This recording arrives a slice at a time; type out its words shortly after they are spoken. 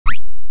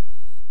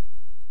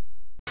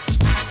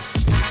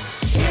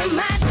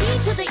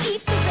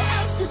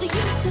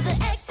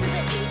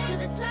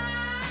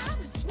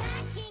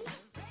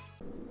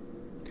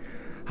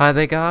Hi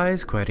there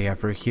guys, Qwerty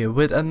Afro here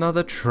with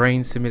another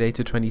Train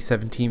Simulator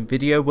 2017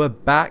 video. We're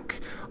back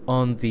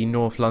on the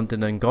North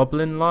London and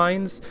Goblin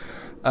lines.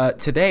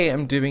 Today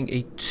I'm doing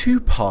a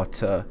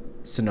two-parter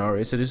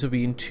scenario, so this will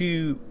be in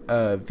two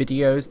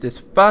videos. This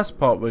first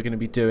part we're going to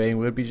be doing,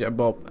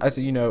 well, as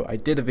you know, I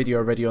did a video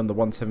already on the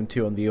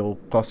 172 on the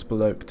old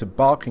Gospel Oak to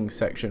Barking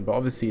section, but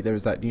obviously there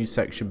is that new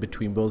section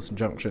between Wilson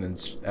Junction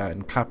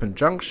and Clapham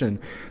Junction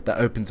that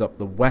opens up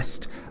the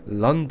West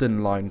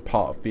London line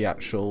part of the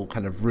actual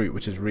kind of route,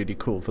 which is really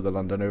cool for the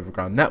London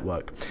Overground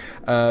network.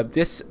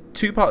 This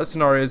two-part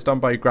scenario is done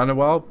by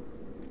Granawell,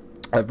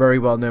 a very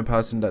well-known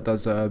person that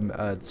does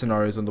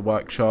scenarios on the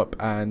workshop,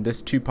 and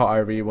this two-part I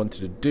really wanted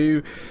to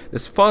do.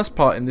 This first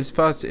part in this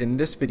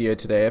video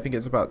today, I think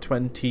it's about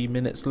 20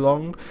 minutes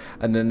long,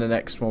 and then the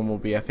next one will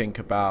be, I think,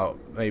 about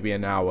maybe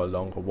an hour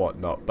long or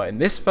whatnot. But in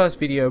this first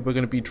video, we're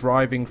going to be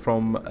driving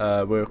from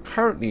we're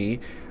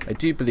currently, I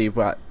do believe,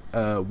 we're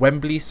at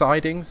Wembley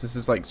sidings. This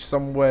is like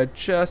somewhere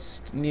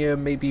just near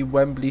maybe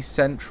Wembley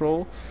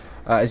Central.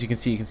 As you can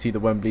see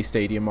the Wembley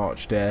Stadium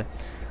arch there.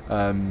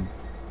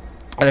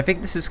 And I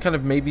think this is kind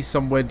of maybe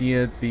somewhere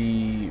near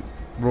the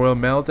Royal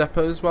Mail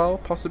depot as well,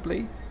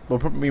 possibly. Well,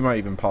 probably we might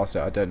even pass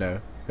it, I don't know.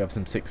 We have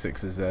some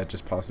 6.6s there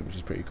just past it, which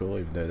is pretty cool,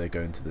 even though they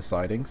go into the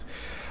sidings.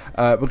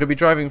 We're going to be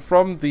driving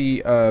from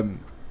the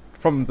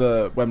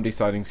Wembley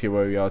sidings here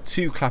where we are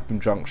to Clapham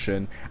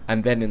Junction,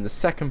 and then in the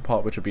second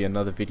part, which will be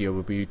another video,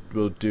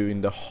 we'll do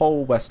in the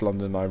whole West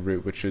London line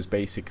route, which is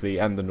basically,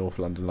 and the North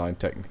London line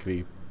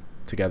technically,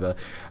 together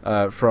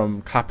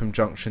from Clapham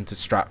Junction to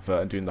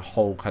Stratford, and doing the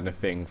whole kind of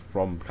thing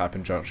from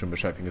Clapham Junction,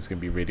 which I think is going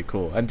to be really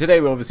cool. And today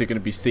we're obviously going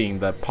to be seeing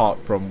the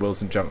part from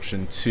Wilson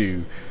Junction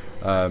to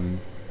oh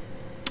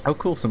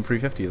cool, some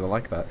 350s, I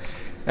like that.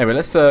 Anyway,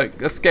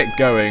 let's get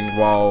going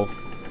while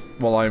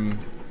I'm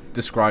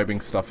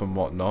describing stuff and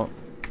whatnot.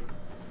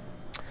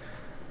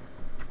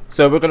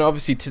 So we're gonna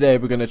today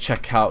we're gonna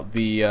check out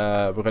the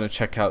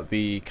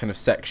kind of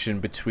section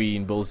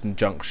between Wilson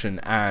Junction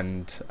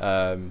and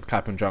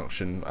Clapham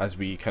Junction, as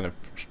we kind of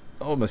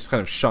almost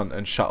shunt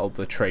and shuttle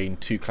the train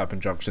to Clapham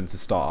Junction to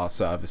start our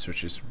service,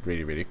 which is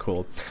really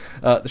cool.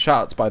 The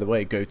shoutouts, by the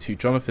way, go to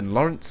Jonathan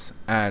Lawrence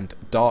and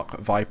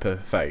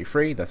darkviper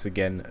 33. That's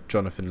again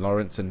Jonathan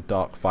Lawrence and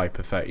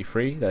darkviper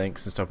 33. The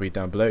links and stuff will be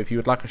down below. If you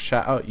would like a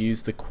shoutout,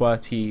 use the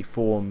QWERTEE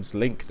forums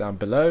link down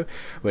below,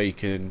 where you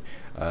can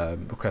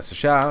request a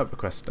shout,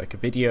 request like a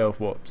video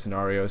of what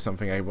scenario or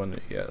something I want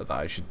that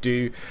I should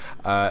do,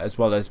 as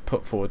well as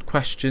put forward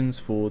questions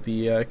for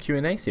the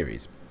Q&A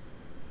series.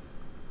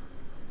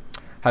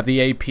 Have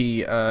the AP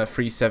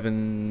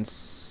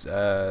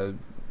 377,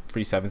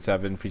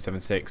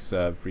 376,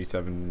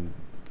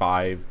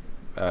 375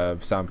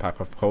 sound pack,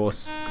 of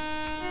course.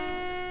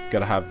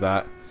 Gotta have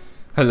that.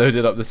 I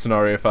loaded up the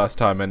scenario first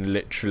time, and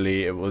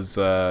literally it was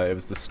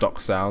the stock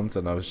sounds,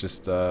 and I was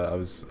just I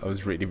was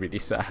really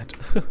sad.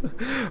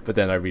 But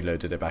then I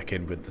reloaded it back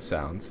in with the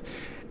sounds.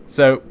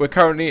 So we're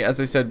currently,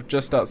 as I said,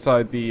 just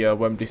outside the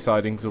Wembley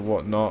sidings or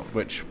whatnot,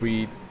 which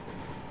we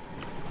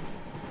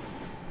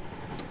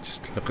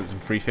just look at some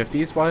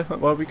 350s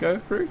while we go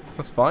through.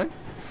 That's fine.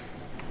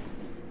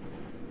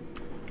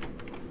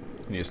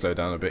 Need to slow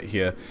down a bit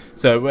here.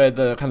 So we're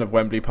the kind of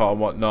Wembley part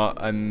and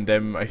whatnot, and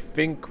I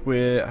think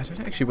I don't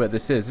know actually where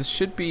this is. This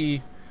should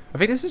be, I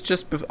think this is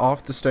just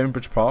after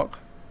Stonebridge Park.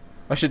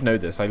 I should know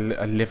this. I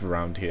live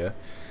around here,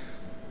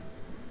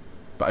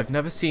 but I've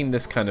never seen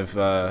this kind of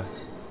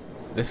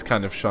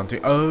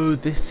shunting. Oh,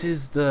 this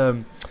is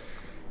the.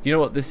 You know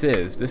what this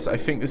is? I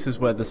think this is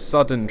where the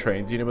Southern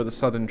trains, you know where the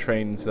Southern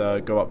trains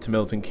go up to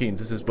Milton Keynes.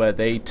 This is where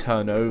they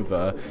turn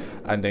over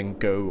and then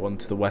go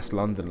onto the West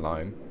London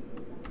line.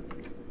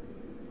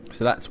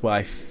 So that's where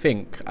I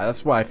think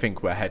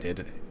we're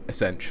headed,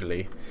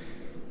 essentially.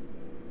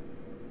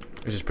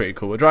 Which is pretty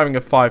cool. We're driving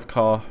a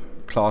 5-car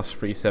class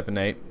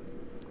 378,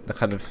 the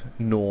kind of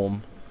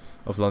norm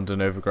of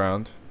London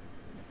Overground.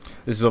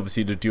 This is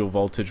obviously the dual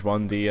voltage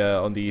one. The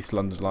on the East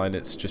London line,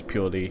 it's just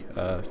purely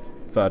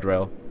third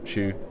rail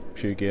shoe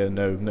gear,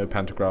 no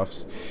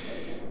pantographs.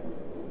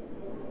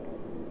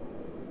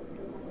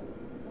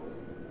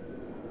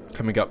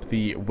 Coming up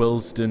the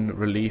Willesden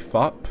relief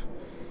up.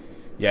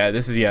 Yeah,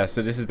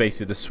 so this is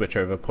basically the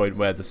switchover point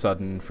where the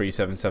Southern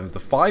 377s, the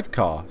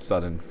 5-car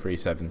Southern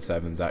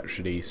 377s,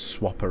 actually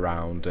swap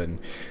around and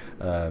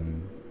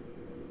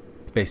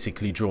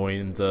basically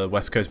join the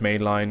West Coast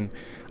Main Line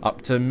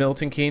up to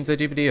Milton Keynes, I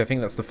do believe. I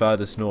think that's the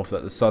furthest north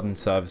that the Southern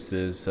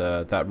services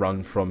that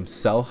run from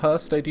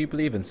Selhurst, I do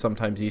believe, and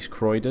sometimes East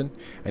Croydon,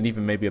 and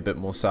even maybe a bit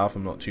more south,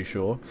 I'm not too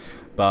sure.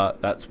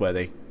 But that's where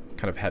they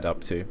kind of head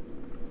up to.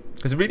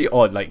 It's really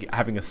odd, like,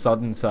 having a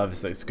Southern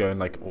service that's going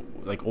like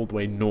all the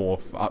way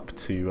north up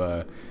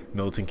to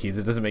Milton Keynes.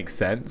 It doesn't make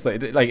sense. I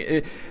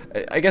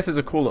guess it's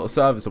a cool little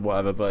service or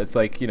whatever, but it's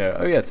like, you know,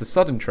 oh yeah, it's a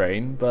Southern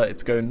train, but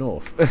it's going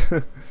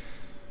north.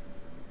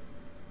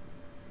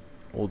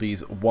 All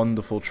these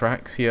wonderful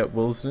tracks here at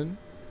Willesden,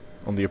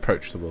 on the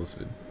approach to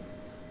Willesden.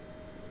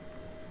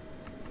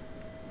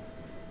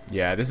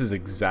 Yeah, this is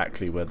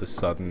exactly where the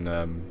Southern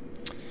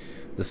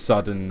the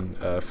sudden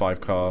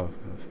 5-car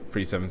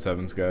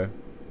 377s go.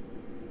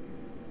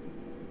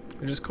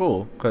 Which is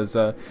cool, because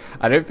I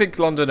don't think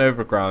London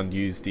Overground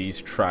use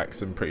these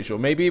tracks, I'm pretty sure.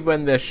 Maybe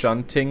when they're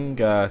shunting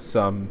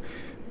some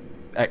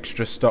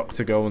extra stock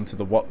to go onto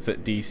the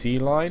Watford DC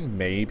line,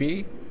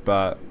 maybe.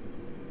 But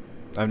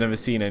I've never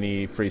seen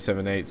any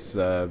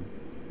 378s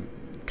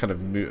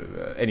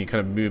any kind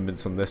of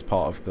movements on this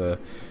part of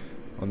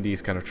on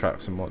these kind of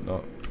tracks and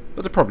whatnot.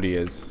 But there probably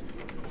is.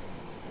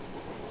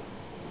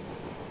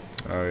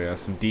 Oh yeah,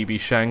 some DB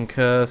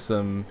Shanker,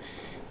 some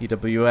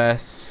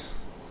EWS,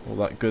 all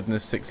that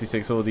goodness,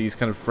 66, all these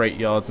kind of freight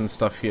yards and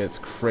stuff here. It's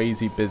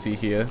crazy busy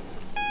here.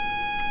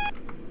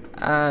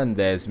 And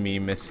there's me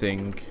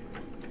missing.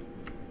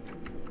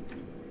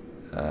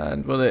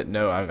 And will it?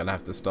 No, I'm gonna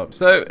have to stop.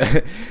 So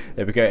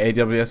there we go,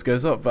 AWS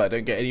goes up, but I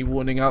don't get any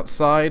warning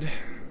outside.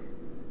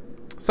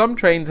 Some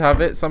trains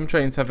have it, some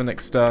trains have an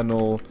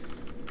external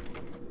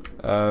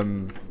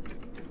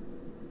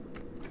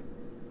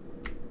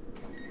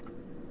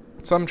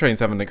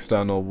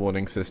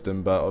warning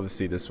system, but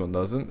obviously this one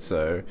doesn't,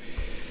 so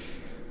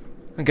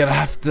I'm gonna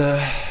have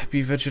to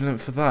be vigilant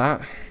for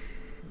that.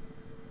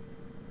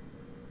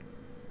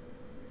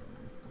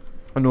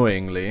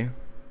 Annoyingly,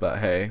 but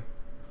hey.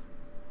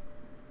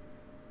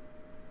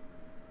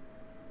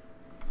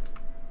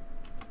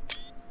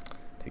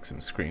 Take some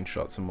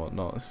screenshots and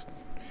whatnot. It's a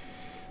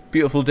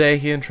beautiful day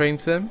here in Train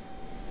Sim.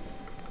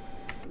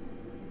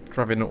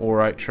 Driving an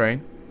alright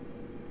train.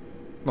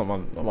 Not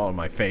one of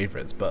my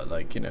favourites, but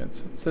like, you know,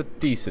 it's a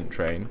decent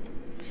train.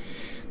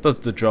 Does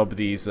the job,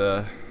 these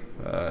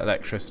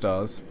Electra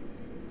Stars.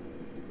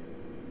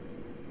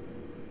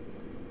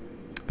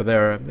 But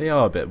they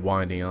are a bit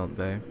whiny, aren't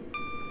they?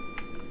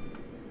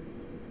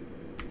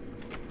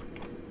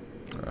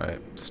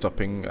 Alright,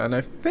 stopping, and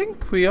I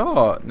think we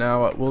are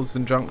now at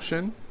Wilson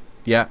Junction.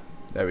 Yeah,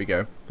 there we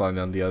go. Flying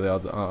on the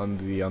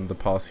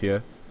underpass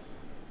here.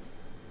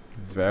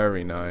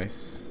 Very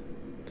nice.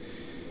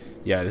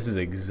 Yeah, this is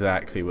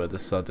exactly where the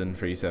sudden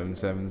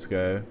 377s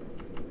go.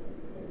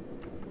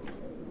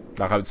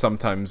 Like, I would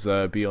sometimes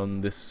be on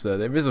this.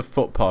 There is a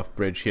footpath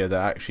bridge here that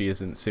actually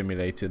isn't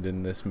simulated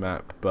in this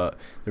map, but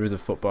there is a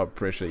footpath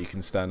bridge that you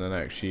can stand and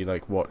actually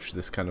like watch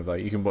this kind of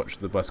like, you can watch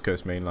the West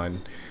Coast Main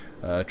Line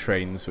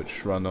trains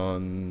which run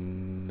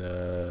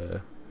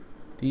on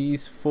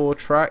these 4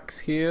 tracks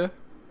here,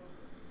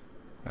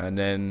 and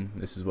then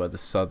this is where the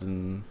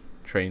sudden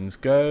trains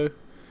go,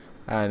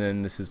 and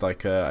then this is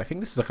like I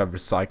think this is like a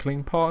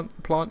recycling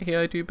plant here,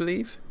 I do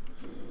believe.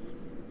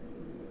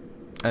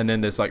 And then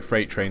there's like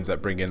freight trains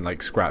that bring in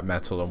like scrap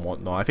metal and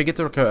whatnot. I think it's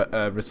like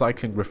a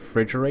recycling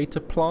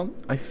refrigerator plant,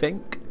 I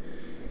think.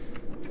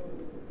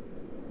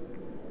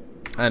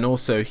 And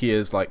also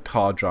here's like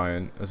Car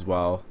Giant as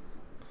well.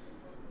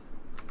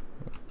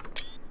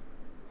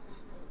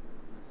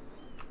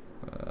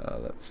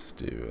 Let's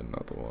do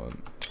another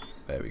one.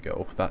 There we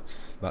go.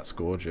 That's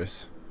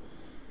gorgeous.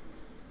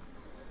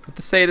 But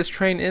to say this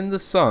train in the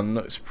sun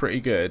looks pretty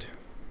good.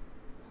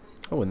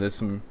 Oh, and there's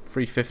some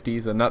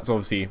 350s, and that's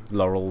obviously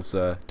Laurel's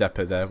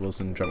depot there,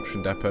 Wilson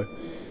Junction depot.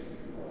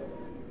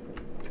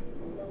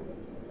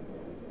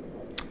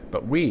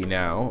 But we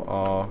now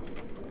are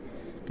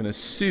going to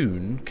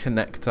soon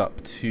connect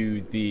up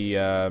to the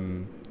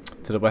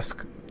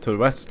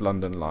West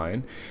London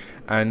line,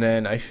 and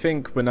then I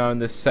think we're now in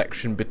this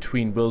section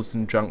between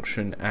Wilson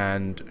Junction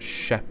and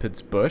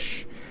Shepherd's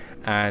Bush,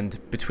 and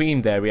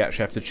between there we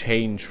actually have to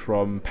change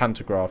from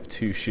pantograph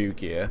to shoe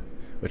gear,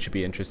 which would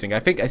be interesting. I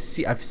think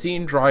I've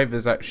seen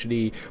drivers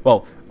actually,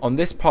 well, on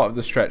this part of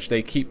the stretch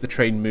they keep the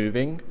train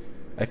moving,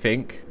 I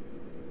think.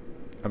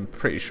 I'm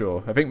pretty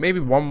sure. I think maybe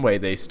one way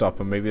they stop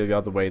and maybe the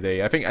other way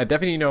I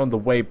definitely know on the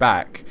way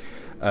back,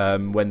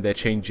 when they're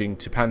changing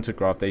to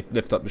pantograph, they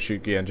lift up the shoe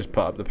gear and just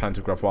put up the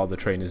pantograph while the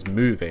train is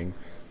moving.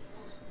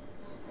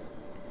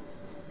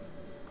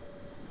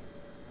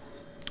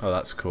 Oh,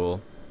 that's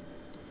cool.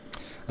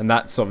 And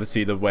that's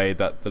obviously the way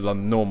that the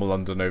normal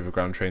London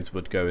Overground trains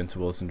would go into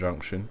Wilson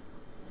Junction.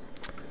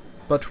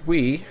 But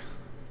we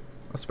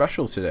are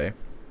special today.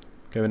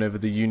 Going over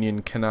the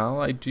Union Canal,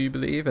 I do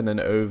believe, and then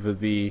over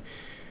the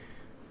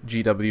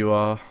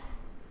GWR,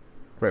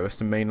 Great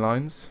Western Main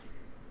Lines.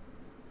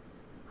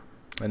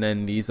 And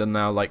then these are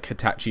now like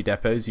Hitachi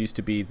depots. Used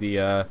to be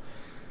the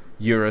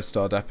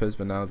Eurostar depots,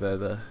 but now they're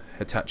the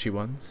Hitachi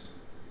ones.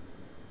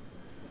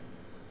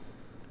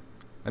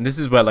 And this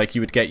is where like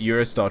you would get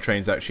Eurostar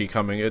trains actually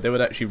coming. They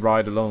would actually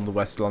ride along the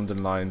West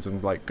London lines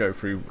and like go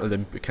through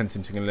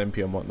Kensington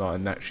Olympia and whatnot,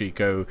 and actually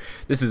go.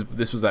 This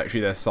was actually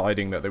their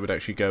siding that they would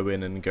actually go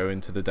in and go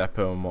into the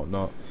depot and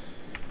whatnot.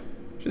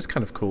 Which is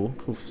kind of cool.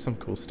 Some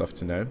cool stuff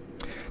to know.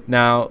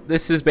 Now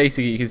this is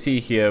basically, you can see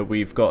here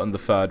we've gotten the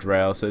third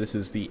rail, so this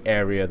is the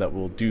area that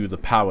will do the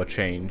power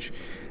change.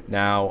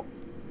 Now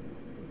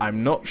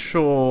I'm not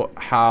sure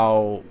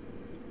how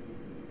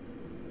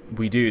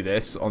we do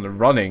this on a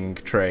running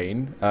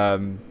train,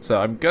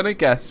 so I'm gonna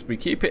guess we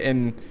keep it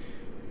in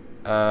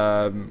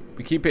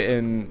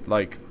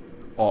like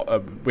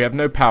we have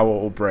no power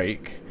or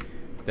brake,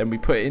 then we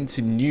put it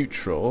into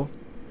neutral,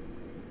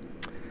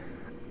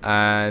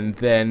 And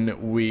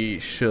then we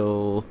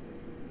shall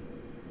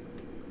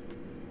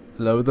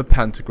lower the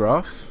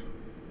pantograph.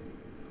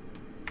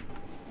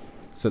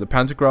 So the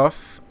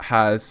pantograph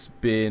has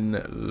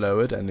been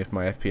lowered, and if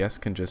my FPS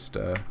can just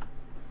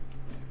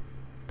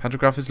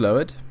pantograph is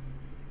lowered.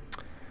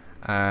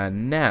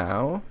 And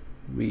now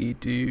we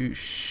do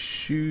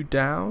shoe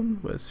down.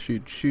 Where's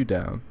shoe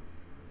down?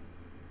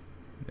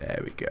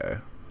 There we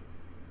go.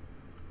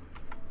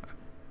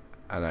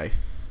 And I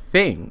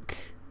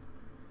think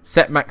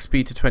set max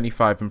speed to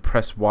 25 and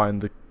press Y on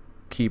the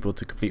keyboard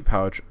to complete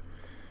power.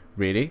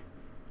 Really?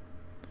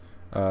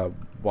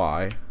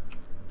 Y.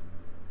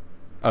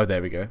 Oh,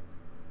 there we go.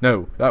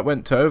 No, that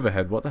went to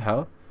overhead. What the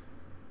hell?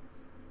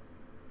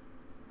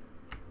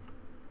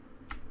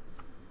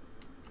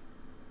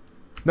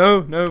 No,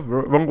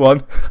 wrong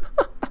one.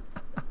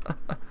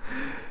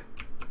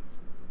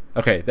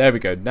 Okay, there we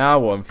go. Now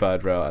we're on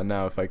third rail, and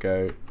now if I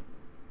go,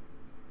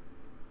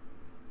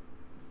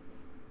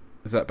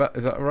 is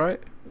that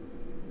right?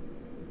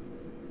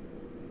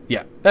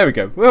 Yeah, there we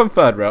go. We're on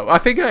third rail. I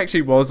think it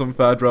actually was on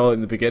third rail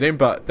in the beginning,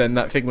 but then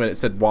that thing when it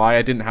said Y,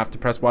 I didn't have to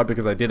press Y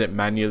because I did it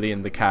manually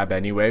in the cab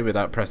anyway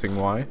without pressing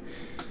Y.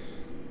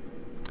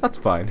 That's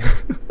fine.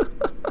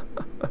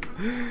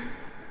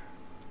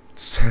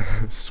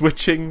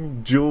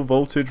 Switching dual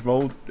voltage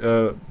mode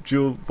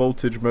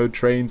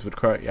trains with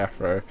Qwerty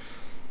Afro.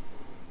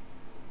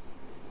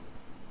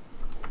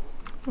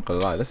 Not gonna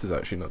lie, this is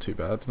actually not too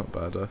bad. Not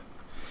bad.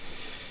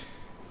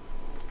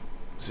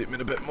 Zoom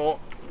in a bit more.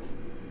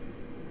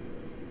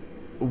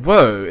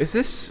 Whoa, is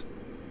this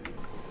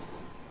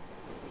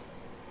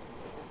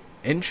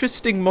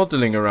interesting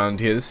modelling around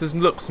here?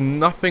 Looks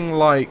nothing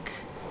like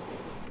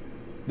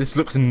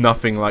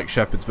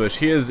Shepherd's Bush.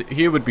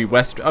 Here would be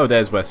West. Oh,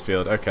 there's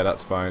Westfield. Okay,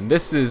 that's fine.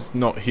 This is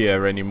not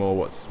here anymore.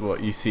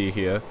 What you see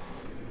here?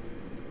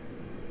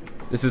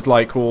 This is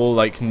like all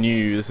like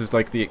new. This is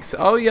like the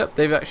oh yep,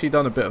 they've actually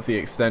done a bit of the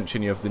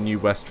extension of the new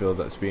Westfield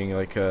that's being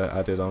like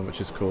added on, which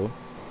is cool.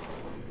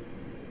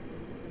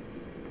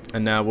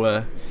 And now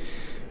we're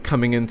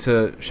coming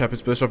into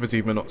Shepherd's Bush.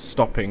 Obviously we're not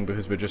stopping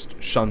because we're just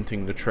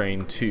shunting the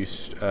train to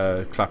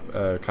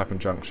Clapham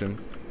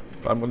Junction.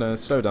 But I'm gonna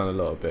slow down a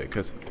little bit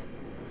because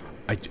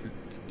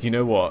you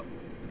know what?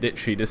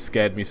 Literally, this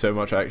scared me so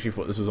much. I actually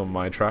thought this was on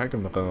my track.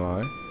 I'm not gonna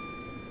lie.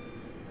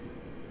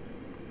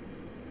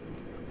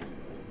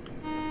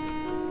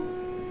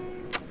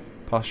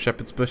 Past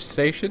Shepherd's Bush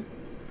station.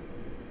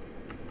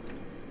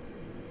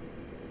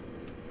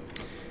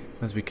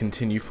 As we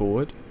continue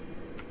forward.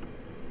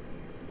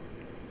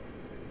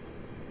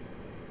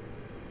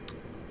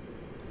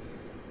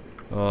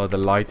 Oh, the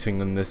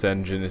lighting on this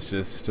engine is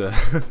just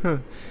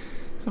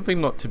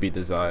something not to be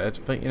desired.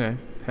 But, you know,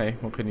 hey,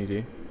 what can you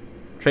do?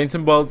 Trains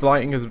and World's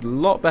lighting is a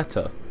lot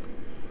better.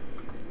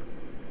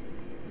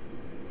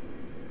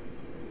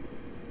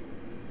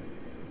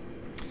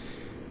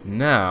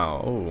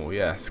 Now, oh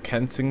yes,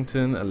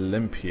 Kensington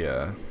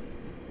Olympia.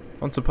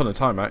 Once upon a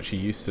time I actually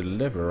used to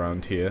live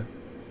around here.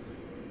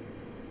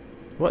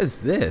 What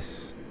is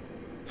this?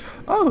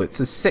 Oh,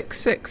 it's a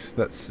 6-6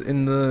 that's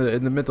in the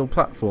middle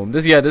platform.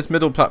 This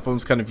middle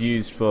platform's kind of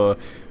used for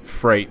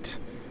freight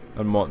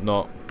and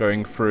whatnot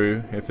going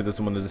through if it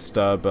doesn't want to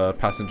disturb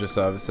passenger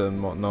service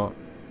and whatnot,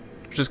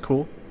 which is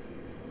cool.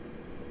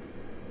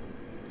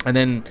 And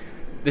then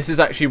this is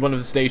actually one of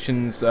the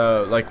stations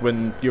like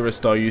when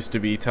Eurostar used to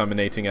be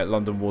terminating at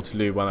London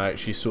Waterloo, when I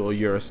actually saw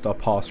Eurostar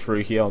pass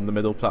through here on the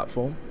middle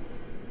platform.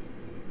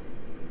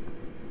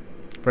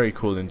 Very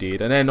cool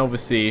indeed. And then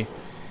obviously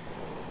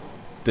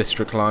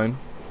District line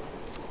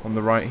on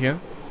the right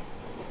here.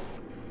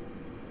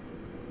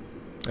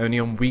 Only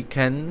on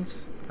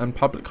weekends and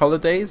public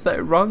holidays that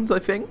it runs, I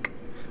think.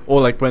 Or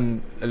like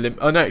when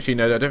oh no, actually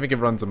no, I don't think it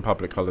runs on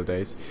public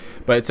holidays,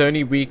 but it's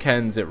only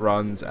weekends it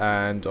runs,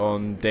 and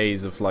on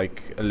days of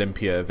like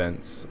Olympia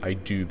events, I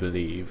do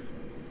believe.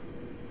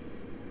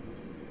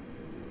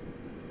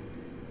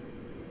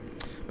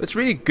 But it's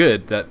really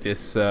good that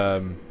this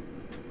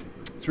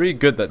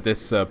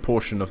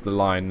portion of the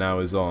line now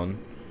is on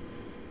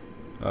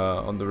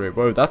the route.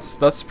 Whoa,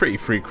 that's pretty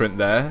frequent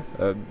there.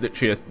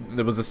 Literally,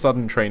 there was a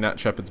sudden train at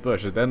Shepherd's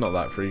Bush. They're not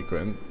that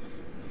frequent.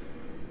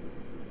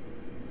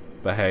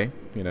 But hey,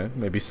 you know,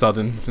 maybe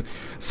sudden.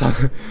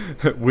 Oh,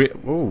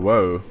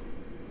 whoa.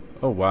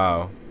 Oh,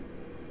 wow.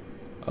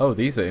 Oh,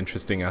 these are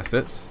interesting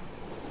assets.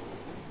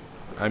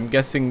 I'm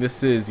guessing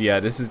this is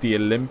the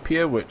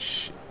Olympia,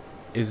 which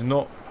is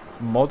not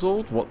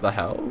modelled. What the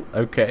hell?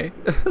 Okay.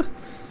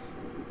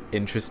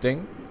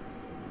 Interesting.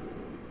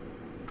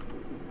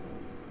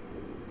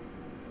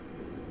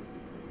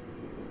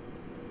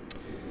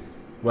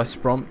 West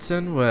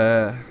Brompton,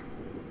 where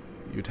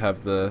you'd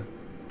have the...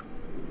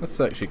 Let's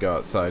actually go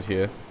outside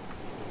here.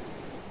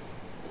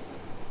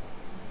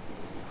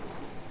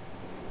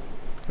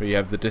 Where you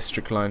have the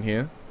district line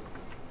here.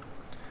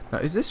 Now,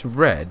 is this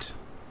red?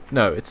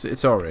 No,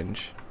 it's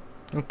orange.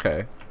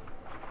 Okay.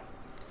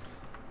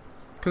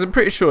 Because I'm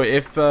pretty sure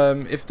if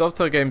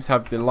Dovetail Games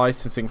have the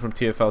licensing from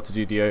TFL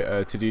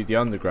to do the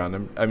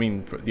underground, I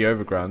mean the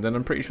overground, then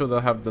I'm pretty sure they'll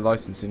have the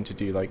licensing to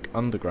do like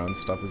underground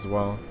stuff as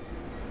well.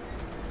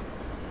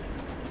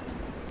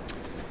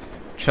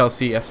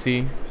 Chelsea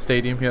FC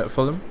Stadium here at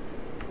Fulham.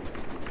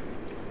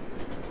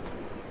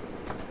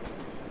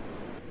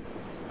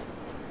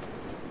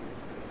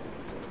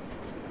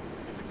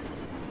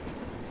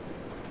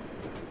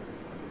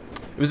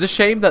 It was a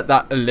shame that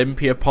that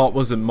Olympia part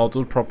wasn't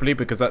modelled properly,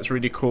 because that's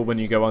really cool when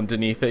you go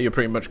underneath it. You're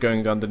pretty much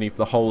going underneath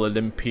the whole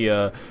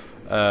Olympia...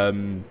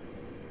 no,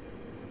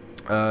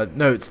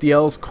 it's the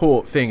Earls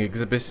Court thing,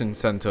 exhibition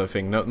centre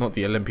thing. No, not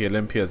the Olympia.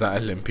 Olympia is at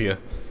Olympia.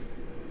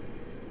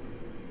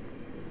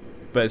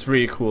 But it's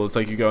really cool. It's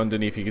like you go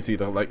underneath, you can see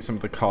the, like some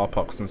of the car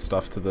parks and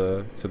stuff to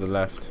the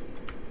left.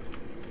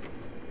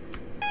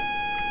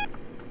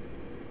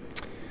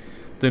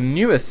 The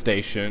newest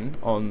station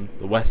on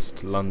the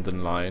West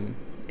London line,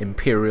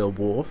 Imperial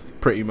Wharf,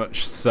 pretty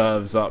much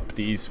serves up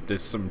these.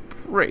 There's some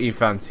pretty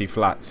fancy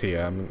flats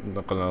here, I'm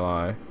not gonna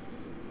lie.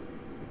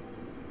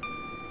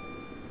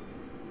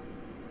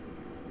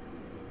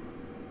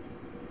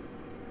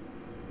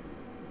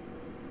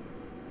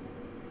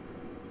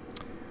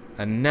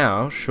 And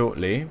now,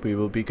 shortly, we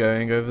will be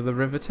going over the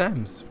River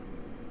Thames.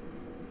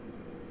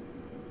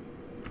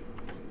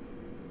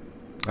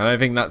 And I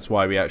think that's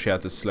why we actually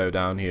had to slow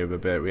down here a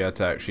bit. We had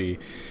to actually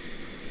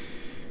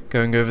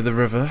going over the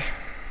river.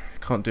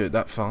 Can't do it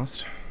that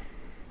fast.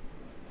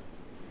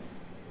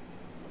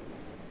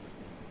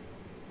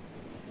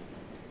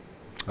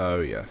 Oh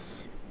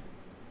yes.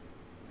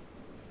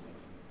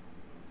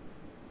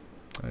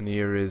 And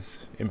here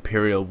is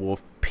Imperial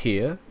Wharf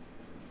Pier.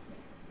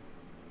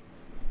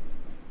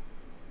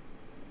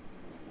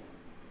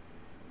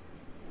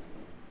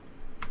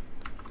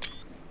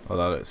 Oh,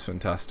 that looks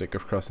fantastic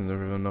of crossing the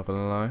river, not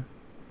gonna lie.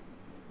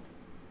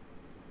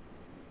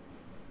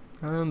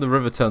 And the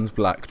river turns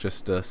black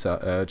just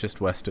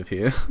west of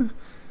here.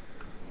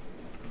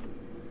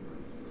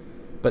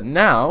 But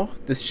now,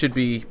 this should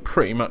be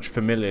pretty much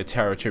familiar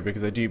territory,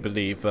 because I do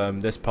believe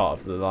this part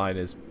of the line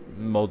is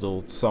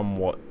modelled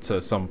somewhat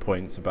to some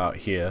points about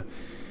here.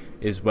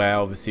 Is where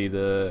obviously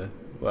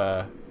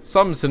where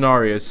some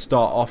scenarios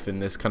start off in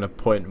this kind of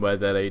point where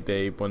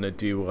they want to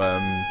do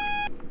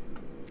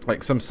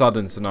like some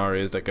sudden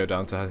scenarios that go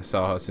down to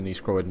Selhurst and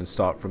East Croydon and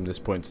start from this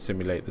point to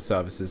simulate the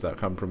services that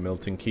come from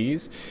Milton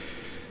Keynes.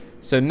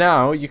 So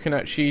now you can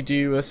actually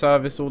do a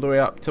service all the way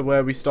up to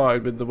where we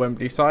started with the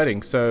Wembley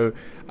siding. So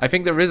I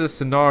think there is a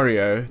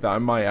scenario that I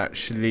might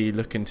actually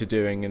look into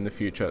doing in the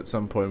future at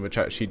some point, which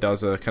actually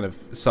does a kind of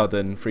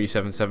sudden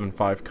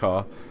 3775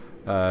 car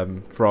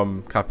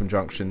from Clapham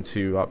Junction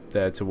to up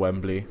there to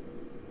Wembley.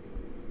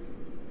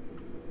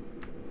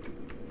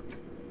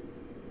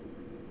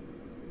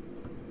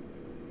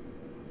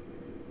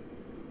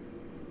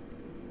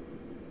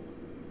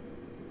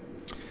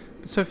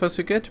 So far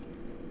so good.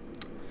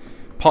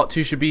 Part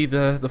 2 should be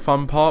the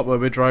fun part, where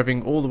we're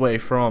driving all the way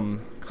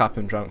from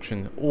Clapham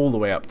Junction all the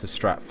way up to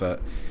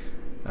Stratford,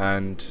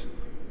 and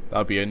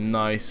that'll be a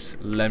nice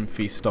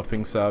lengthy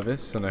stopping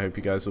service, and I hope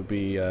you guys will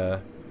be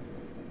hope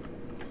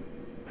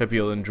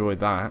you'll enjoy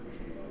that.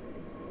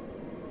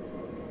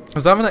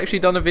 Because I haven't actually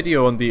done a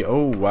video on the...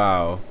 Oh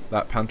wow,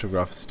 that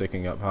pantograph is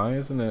sticking up high,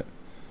 isn't it?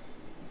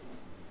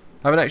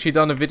 I haven't actually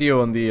done a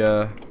video on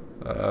the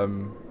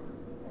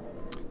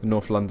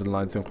North London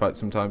lines in quite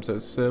some time, so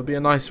it'll be a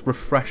nice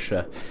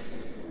refresher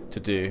to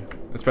do,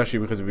 especially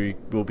because we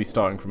will be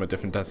starting from a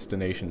different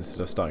destination instead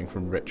of starting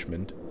from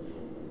Richmond.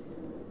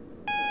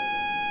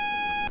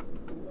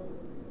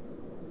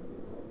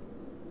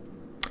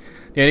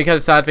 The only kind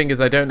of sad thing is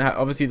I don't have,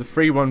 obviously, the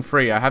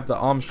 313. I have the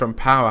Armstrong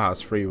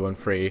Powerhouse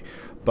 313,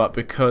 but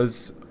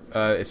because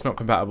it's not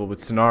compatible with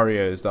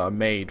scenarios that are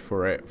made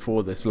for it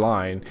for this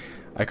line,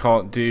 I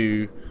can't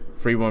do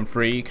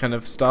 313 kind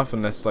of stuff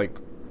unless like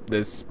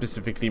there's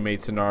specifically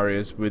made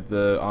scenarios with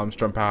the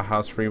Armstrong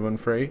Powerhouse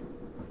 313,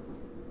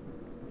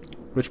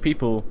 which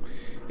people,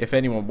 if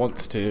anyone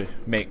wants to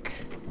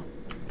make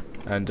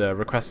and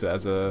request it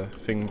as a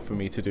thing for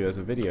me to do as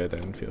a video,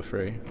 then feel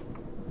free.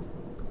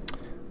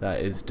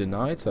 That is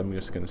denied, so I'm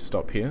just going to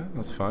stop here.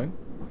 That's fine.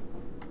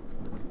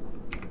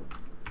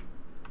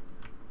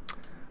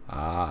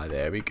 Ah,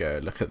 there we go.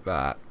 Look at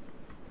that.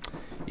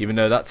 Even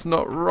though that's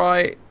not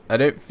right, I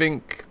don't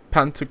think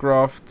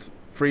pantographed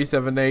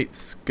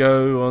 378s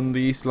go on the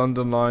East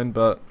London line,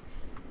 but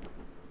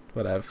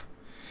whatever.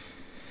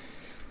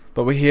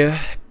 But we're here,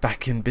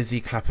 back in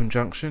busy Clapham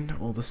Junction.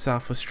 All the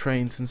Southwest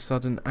trains in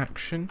sudden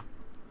action.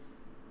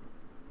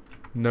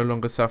 No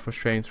longer Southwest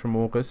trains from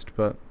August,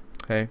 but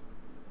hey.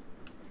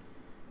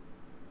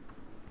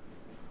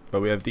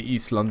 But we have the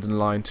East London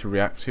line to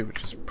react to,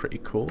 which is pretty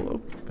cool.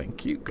 Oh,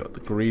 thank you. Got the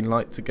green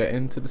light to get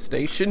into the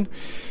station.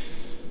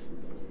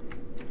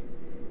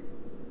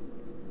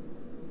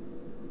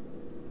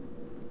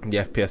 The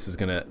FPS is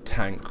going to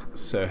tank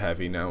so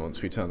heavy now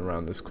once we turn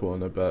around this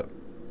corner, but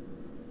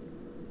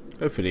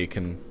hopefully it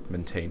can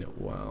maintain it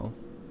well.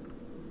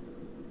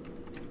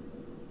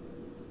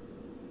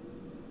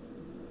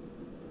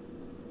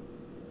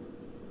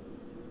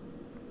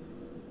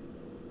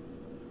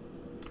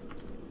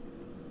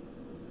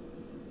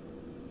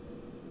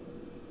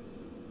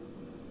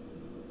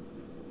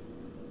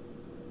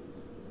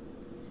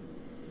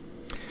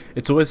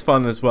 It's always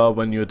fun as well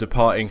when you're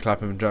departing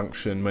Clapham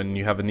Junction, when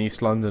you have an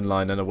East London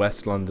line and a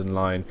West London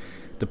line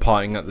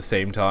departing at the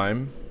same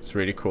time. It's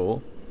really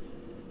cool.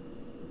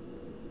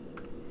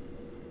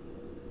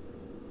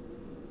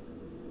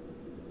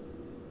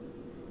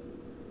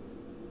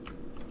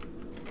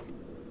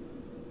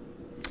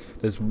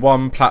 There's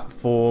one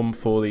platform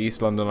for the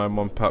East London line,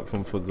 one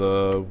platform for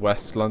the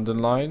West London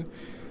line.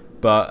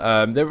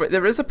 But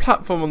there is a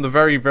platform on the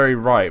very, very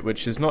right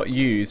which is not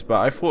used,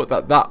 but I thought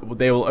that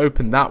they will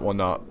open that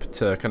one up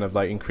to kind of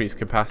like increase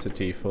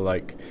capacity for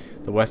like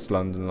the West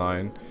London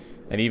line,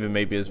 and even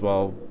maybe as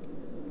well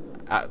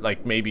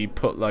like maybe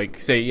put like,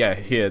 say, yeah,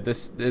 here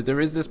there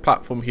is this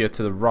platform here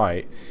to the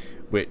right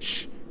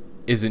which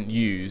isn't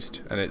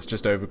used and it's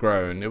just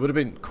overgrown. It would have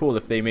been cool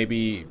if they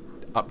maybe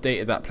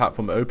updated that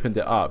platform, opened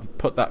it up,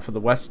 put that for the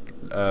West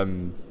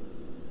London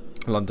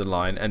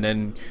line, and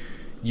then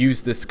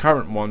use this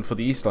current one for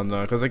the East London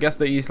line, because I guess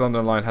the East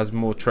London line has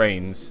more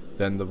trains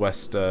than the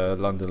West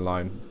London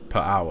line per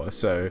hour,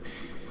 so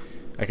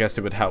I guess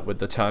it would help with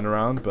the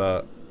turnaround,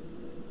 but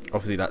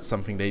obviously that's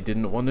something they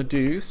didn't want to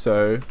do.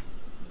 So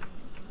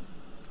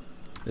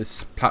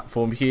this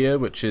platform here,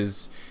 which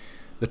is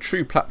the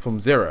true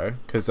platform 0,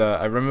 because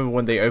I remember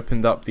when they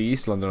opened up the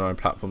East London line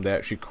platform, they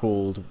actually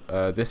called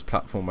this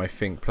platform, I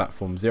think,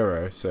 platform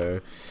 0, so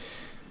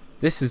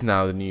this is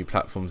now the new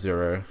platform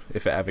 0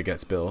 if it ever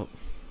gets built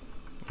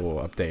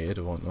or updated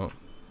or whatnot.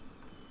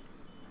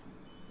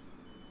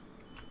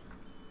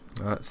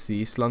 That's the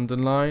East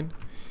London line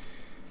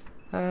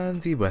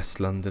and the West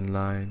London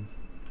line.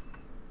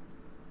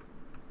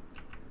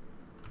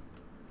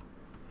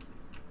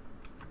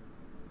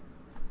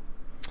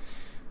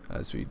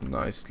 As we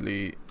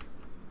nicely,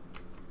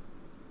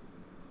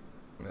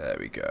 there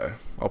we go.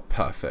 Oh,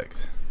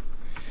 perfect.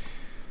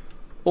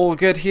 All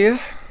good here.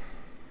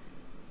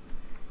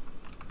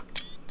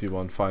 Do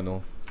one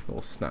final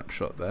little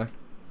snapshot there.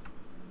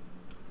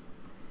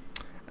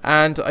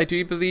 And I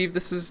do believe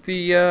this is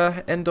the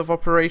end of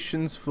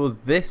operations for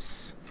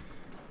this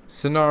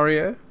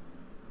scenario.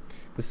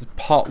 This is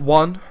part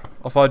 1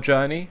 of our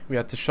journey. We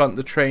had to shunt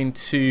the train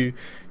to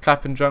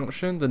Clapham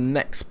Junction. The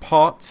next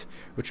part,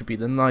 which would be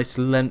the nice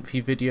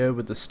lengthy video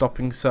with the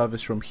stopping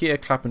service from here,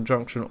 Clapham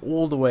Junction,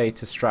 all the way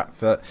to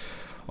Stratford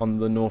on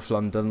the North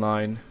London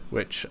line,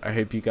 which I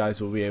hope you guys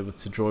will be able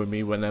to join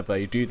me whenever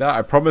I do that.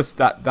 I promise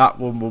that that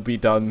one will be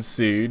done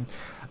soon.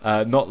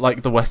 Not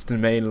like the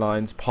Western Main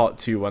Line's part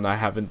 2 one I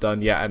haven't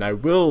done yet, and I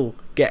will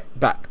get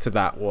back to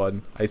that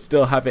one. I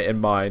still have it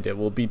in mind. It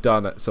will be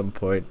done at some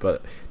point,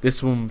 but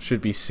this one should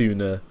be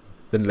sooner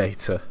than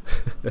later.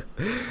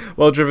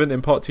 Well driven.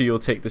 In part 2 you'll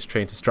take this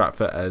train to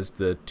Stratford as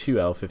the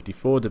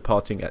 2L54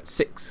 departing at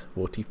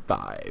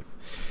 6:45.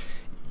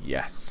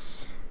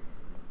 Yes.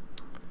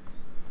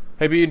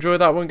 Hope you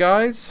enjoyed that one,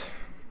 guys.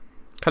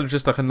 Kind of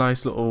just like a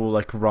nice little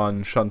like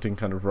run, shunting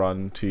kind of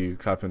run to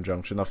Clapham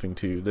Junction. Nothing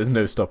too, there's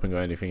no stopping or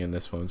anything in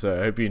this one. So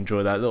I hope you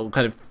enjoy that little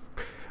kind of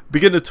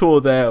beginner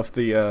tour there of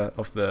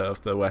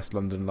the West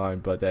London line.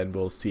 But then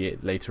we'll see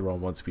it later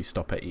on once we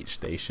stop at each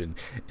station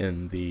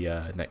in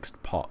the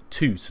next part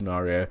 2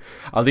 scenario.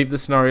 I'll leave the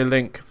scenario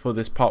link for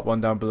this part 1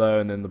 down below,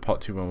 and then the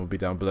part 2 one will be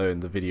down below in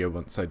the video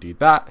once I do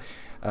that.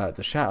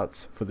 The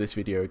shoutouts for this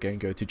video again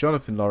go to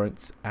Jonathan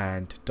Lawrence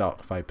and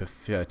darkviper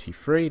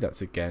 33.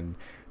 That's again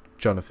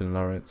Jonathan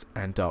Lawrence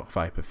and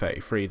darkviper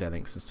 33. Their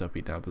links and stuff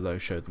be down below.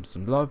 Show them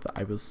some love.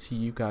 I will see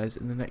you guys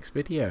in the next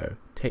video.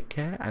 Take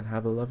care and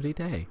have a lovely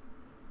day.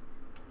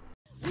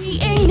 We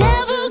ain't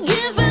never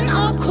giving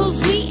up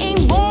 'cause